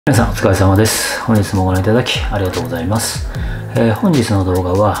皆さんお疲れ様です。本日もご覧いただきありがとうございます。本日の動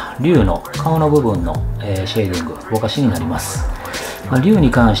画は龍の顔の部分の、シェーディング、ぼかしになります。龍に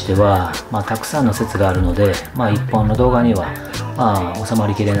関しては、たくさんの説があるので、1本の動画には、収ま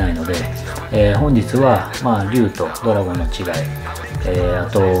りきれないので、本日は、龍とドラゴンの違い、あ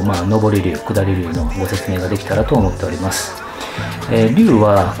と、上り龍、下り龍のご説明ができたらと思っております。龍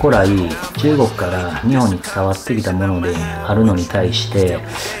は古来中国から日本に伝わってきたものであるのに対して、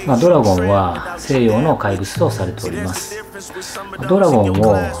ドラゴンは西洋の怪物とされております。ドラゴン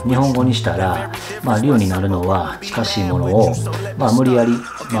を日本語にしたら、龍になるのは近しいものを、無理やり、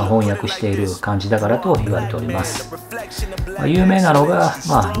翻訳している感じだからと言われております。有名なのが、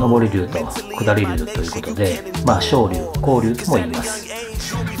上り龍と下り龍ということで、昇龍、降龍とも言います。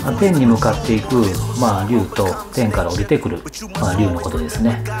天に向かっていく、龍と天から降りてくる、龍のことです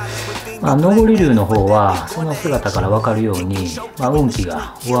ね。上り龍の方はその姿からわかるように、運気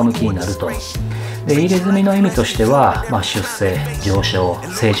が上向きになると。で入れ墨の意味としては、出世、上昇、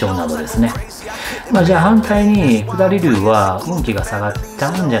成長などですね。じゃあ反対に下り龍は運気が下がっちゃ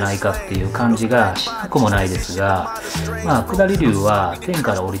うんじゃないかっていう感じがしなくもないですが、下り龍は天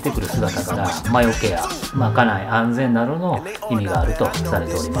から降りてくる姿から魔除けや、家内安全などの意味があるとされ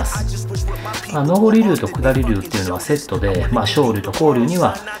ております。上り龍と下り龍っていうのはセットで、昇龍と降龍に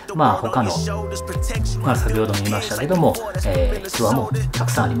は他の、先ほども言いましたけども、逸話もた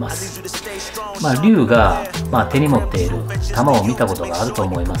くさんあります。龍が、手に持っている玉を見たことがあると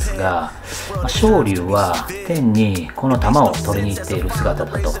思いますが、昇龍は天にこの玉を取りに行っている姿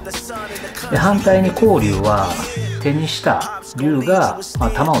だと。で反対に降龍は手にした龍が、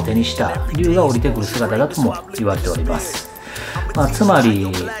玉を手にした龍が降りてくる姿だとも言われております。つま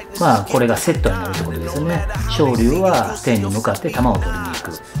り、これがセットになるということですよね。昇龍は天に向かって玉を取りに行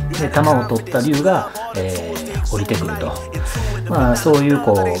く。で玉を取った龍が、降りてくると。そういう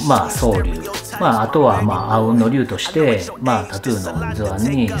昇龍。あとは、阿吽の龍として、タトゥーの図案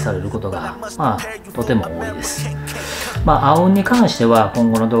にされることが、とても多いです。阿吽に関しては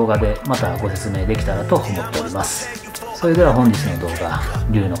今後の動画でまたご説明できたらと思っております。それでは本日の動画、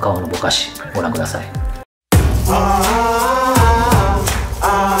龍の顔のぼかし、ご覧ください。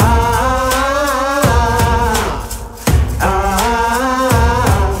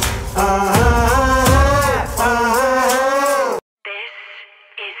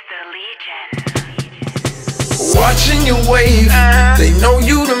Watching you wave, they know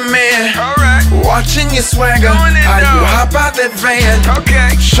you the man. Watching your swagger, how you hop out that van.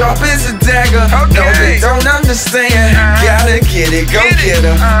 Sharp as a dagger, no they don't understand. Gotta get it, go get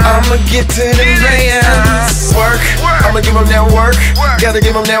her. I'ma get to the bands. Work, I'ma give them that work. Gotta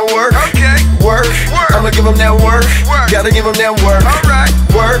give them that work. Work, I'ma give them that work. Gotta give them that work.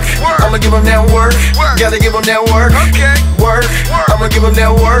 Work, I'ma give them that work. Gotta give them that work. Work, I'ma give them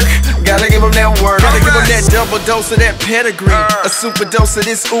that work. Gotta give them that work. Gotta give them that double dose of that pedigree. A super dose of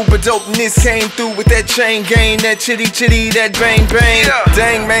this uber dopeness. Came through with that chain gang, that chitty chitty, that bang bang.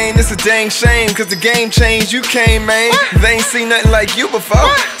 Dang man, it's a dang shame, cause the game changed, you came man. They ain't seen nothing like you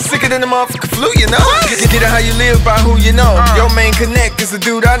before. Sicker than the motherfucker flu, you know. Get it how you live by who you know. Your main connect is the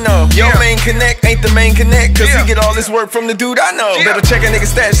dude I know. Your main connect ain't the main connect, cause he get all this work from the dude I know. Better check a nigga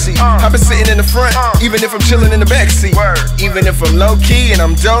stat sheet. I've been sitting in the front, even if I'm chilling in the backseat. Even if I'm low key and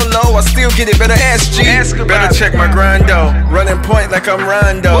I'm dolo, I still get it, better ask G. Better check my grind though. Running point like I'm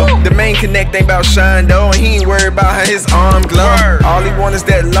Rondo. The main connect ain't about shine though, and he ain't worried about how his arm glow. All he want is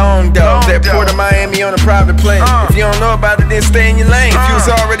that long dough, that Port of Miami on a private plane. If you don't know about it, then stay in your lane. If you was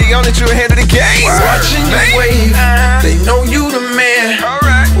already on it, you ahead of the game. Watching you wave, they know you the man.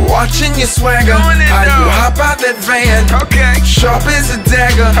 Watching your swagger, how you hop out that van. Sharp as a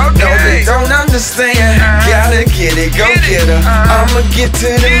dagger, no they don't understand. Gotta get it, go get her. I'ma get to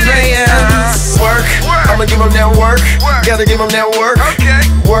the bands. Work, I'ma give them that work. Gotta give them that work.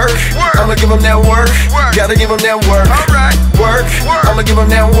 Work, I'ma give them that work. Gotta give them that work. Work, I'ma give them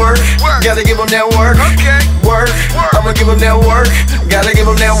that work. Gotta give them that work. Work, I'ma give them that work. Gotta give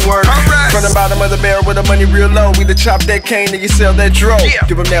them that work. From the bottom of the barrel with the money real low, we the chop that cane and you sell that dro.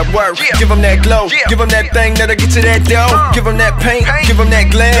 Give them that work, give them that glow. Give them that thing that'll get you that dough. Give them that paint, give them that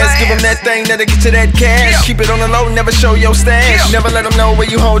glass. Give them that thing that'll get you that cash. Keep it on the low, never show your stash. Never let them know where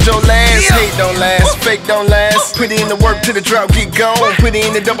you hold your last. Hate don't last, fake don't last. Put in the work till the drought get gone. Put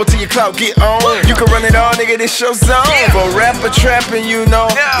in the double till your clout get on. You can run it all, nigga, this your zone. For rapper trapping, you know,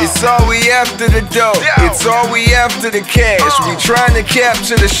 it's all we after the dough. It's all we after the cash. We trying to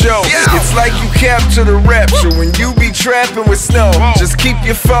capture the show. It's like you capture the rapture when you be trapping with snow. Just keep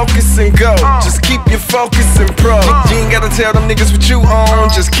your focus and go. Just keep your focus and pro. You ain't gotta tell them niggas what you own.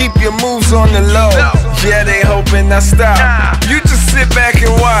 Just keep your moves on the low. Yeah, they hoping I stop. You just sit back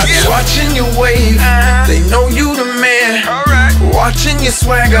and watch. Watching you wave, they know you the man. Watching your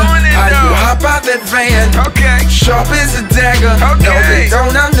swagger, how you hop out that van. Sharp as a dagger, no they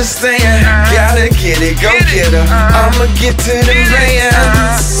don't understand. Gotta get it, go get her. I'ma get to the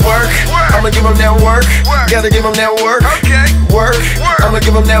bands. Work, I'ma give them that work. Gotta give them that work. Work, I'ma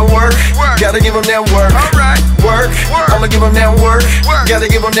give them that work. Gotta give them that work. Work, I'ma give them that work. Gotta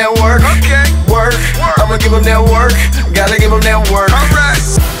give them that work. Work, I'ma give them that work. Gotta give them that work.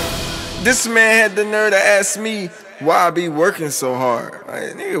 This man had the nerve to ask me why I be working so hard.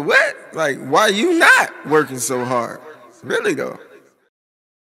 Like, nigga, what? Like, why you not working so hard? Really though.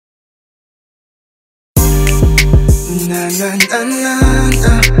 Na na na na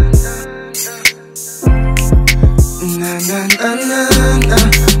na. Na na na na na.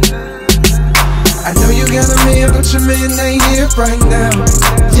 I know you got a man, but your man ain't here right now.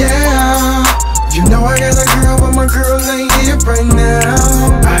 Yeah. You know I got a girl, but my girl ain't here right now.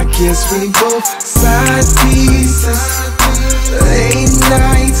 I guess we both side pieces. Late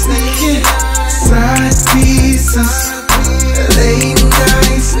night sneaking, side pieces. Late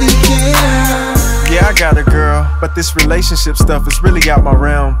night sneaking out. Yeah, I got a girl, but this relationship stuff is really out my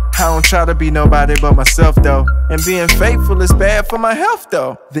realm. I don't try to be nobody but myself though. And being faithful is bad for my health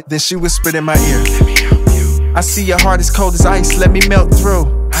though. Then she whispered in my ear, let me help you. I see your heart is cold as ice, let me melt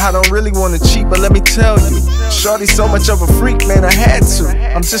through. I don't really wanna cheat, but let me tell you, shorty's so much of a freak, man, I had to.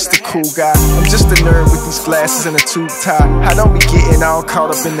 I'm just a cool guy, I'm just a nerd with these glasses and a tube tie. I don't be getting all caught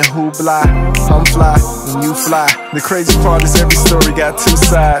up in the hoopla. I'm fly when you fly. The crazy part is every story got two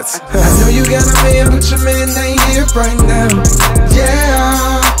sides. I know you got a man, but your man ain't here right now.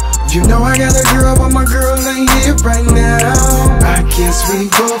 Yeah. You know I got a girl, but my girl ain't here right now. I guess we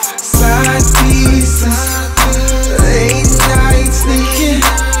both side pieces. Late night sneaking,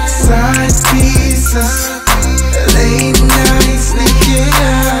 side pieces. Late night sneaking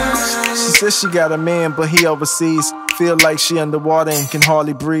out. She says she got a man, but he overseas. Feel like she underwater and can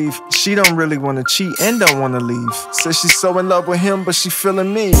hardly breathe. She don't really wanna cheat and don't wanna leave. Says she's so in love with him, but she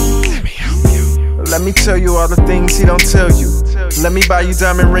feeling me. Let me help you. Let me tell you all the things he don't tell you. Let me buy you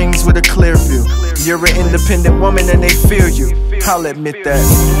diamond rings with a clear view. You're an independent woman and they feel you. I'll admit that.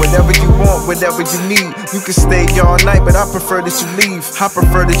 Whatever you want, whatever you need, you can stay all night, but I prefer that you leave. I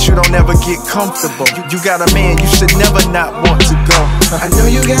prefer that you don't ever get comfortable. You got a man, you should never not want to go. I know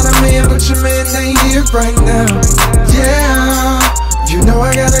you got a man, but your man ain't here right now. Yeah. You know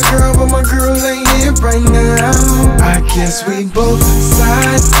I got a girl, but my girl ain't here right now. I guess we both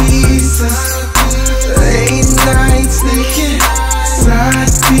side pieces. Late night sneaking,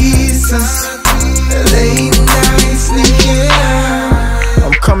 side pieces. Late night sneaking out.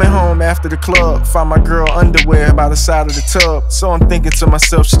 I'm coming home after the club, find my girl underwear by the side of the tub. So I'm thinking to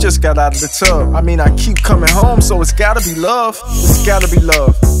myself, she just got out of the tub. I mean, I keep coming home, so it's gotta be love. It's gotta be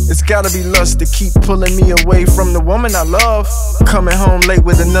love. It's gotta be lust to keep pulling me away from the woman I love. Coming home late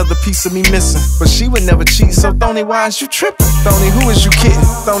with another piece of me missing. But she would never cheat, so Thony, why is you tripping? Thony, who is you kidding?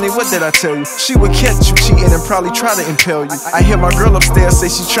 Thony, what did I tell you? She would catch you cheating and probably try to impel you. I hear my girl upstairs say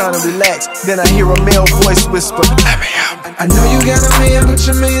she's trying to relax. Then I hear a male voice whisper, let me out. I know you got a man, but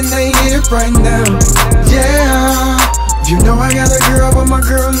your man ain't here right now. Yeah. You know I got a girl, but my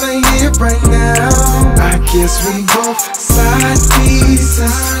girl ain't here right now. I guess we both side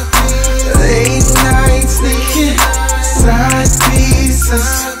pieces. Late night sneaking, side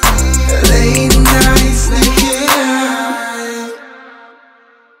pieces. Late night sneaking out.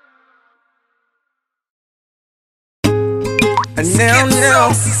 And now,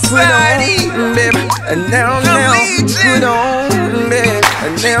 put on, baby. And now, put on, baby.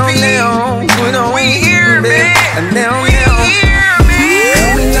 And now, put on, baby. And now, coming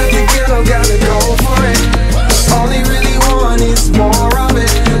out the ghetto, gotta go for it. All they really want is more of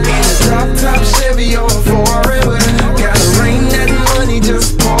it. In a drop top Chevy or a foreign. Gotta rain that money,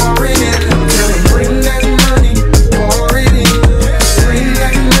 just pour in it. Gotta bring that money, pour it in. Bring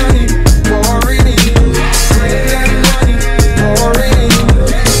that money, pour it in. Bring that money, pour it in.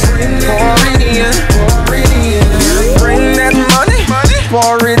 Bring that in, pour it in. Bring that money,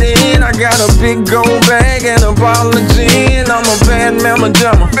 pour it in. I got a big gold bag and a bottle of gin. I'm a bad mama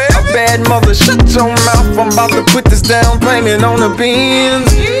jamma, a bad mother. Shut your mouth, I'm about to put this down payment on the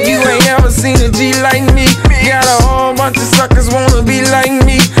Benz. You ain't ever seen a G like me. Got a whole bunch of suckers wanna be like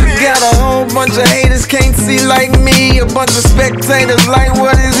me. Got a whole bunch of haters can't see like me. A bunch of spectators like,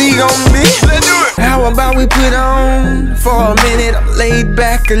 what is he gonna be? Let's do it. How about we put on for a minute? I'm laid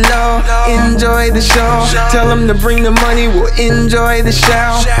back and low, enjoy the show. Tell them to bring the money, we'll enjoy the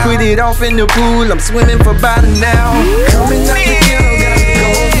shower. Put it off in the pool, I'm swimming for about an hour. Coming up the hill, gotta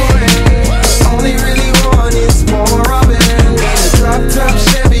go for it. Only really want is more of it. In a drop top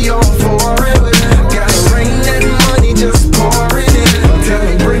Chevy on forever. Gotta bring that money, just pour it in. Tell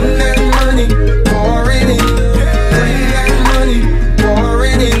them bring that money, pour it in. Bring that money, pour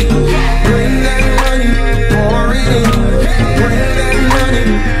it in. Bring that money, pour it in. Bring that money,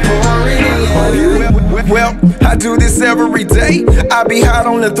 pour it in. Well, I do this every day. I be hot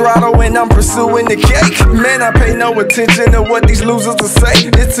on the throttle when I'm pursuing the cake. Man, I pay no attention to what these losers will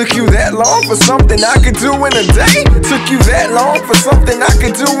say. It took you that long for something I could do in a day. Took you that long for something I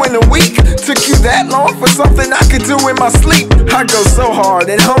could do in a week. Took you that long for something I could do in my sleep. I go so hard,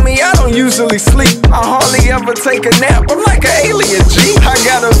 and homie, I don't usually sleep. I hardly ever take a nap, I'm like an alien G. I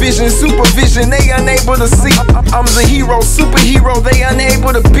got a vision, supervision, they unable to see. I'm the hero, superhero, they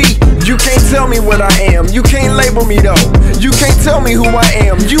unable to be. You can't tell me what I am, you can't label me though. You can't tell me who I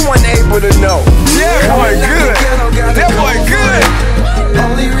am, you unable to know. That boy good, that boy good.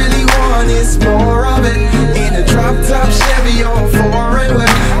 All he really want is more of it. In a drop top Chevy on foreign.